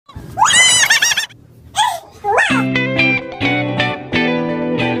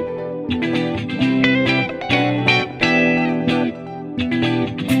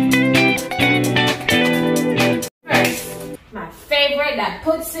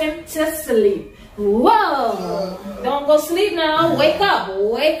him to sleep. Whoa! Don't go sleep now. Wake up.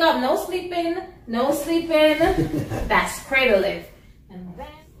 Wake up. No sleeping. No sleeping. That's cradle lift. And then...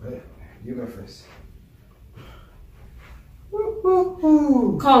 Wait, you go first.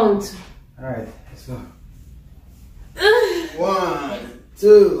 Count. Alright, let's go. 1,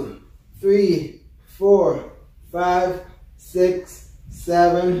 2, 3, 4, 5, 6,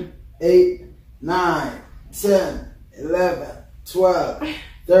 7, 8, 9, 10, 11, 12,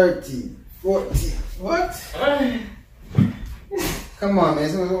 13, 14. What? Come on, man.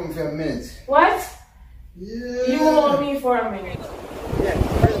 It's only open for a minute. What? Yeah. You hold me for a minute. Yeah,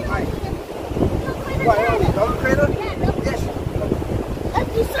 cradle, Mike. What, don't cradle? Yes.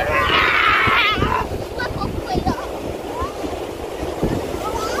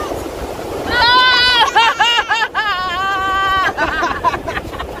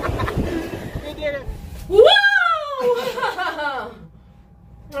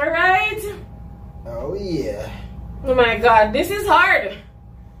 Alright. Oh, yeah. Oh my god, this is hard.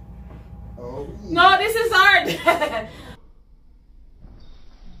 Oh, yeah. No, this is hard.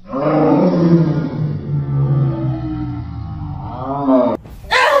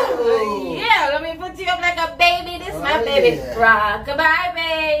 Yeah, let me put you up like a baby. This is my baby. Yeah. Rock-a-bye,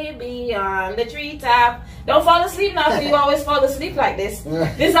 baby, on the treetop. Don't fall asleep now, so you always fall asleep like this.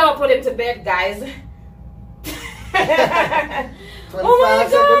 This is how I put him to bed, guys. 25 Oh my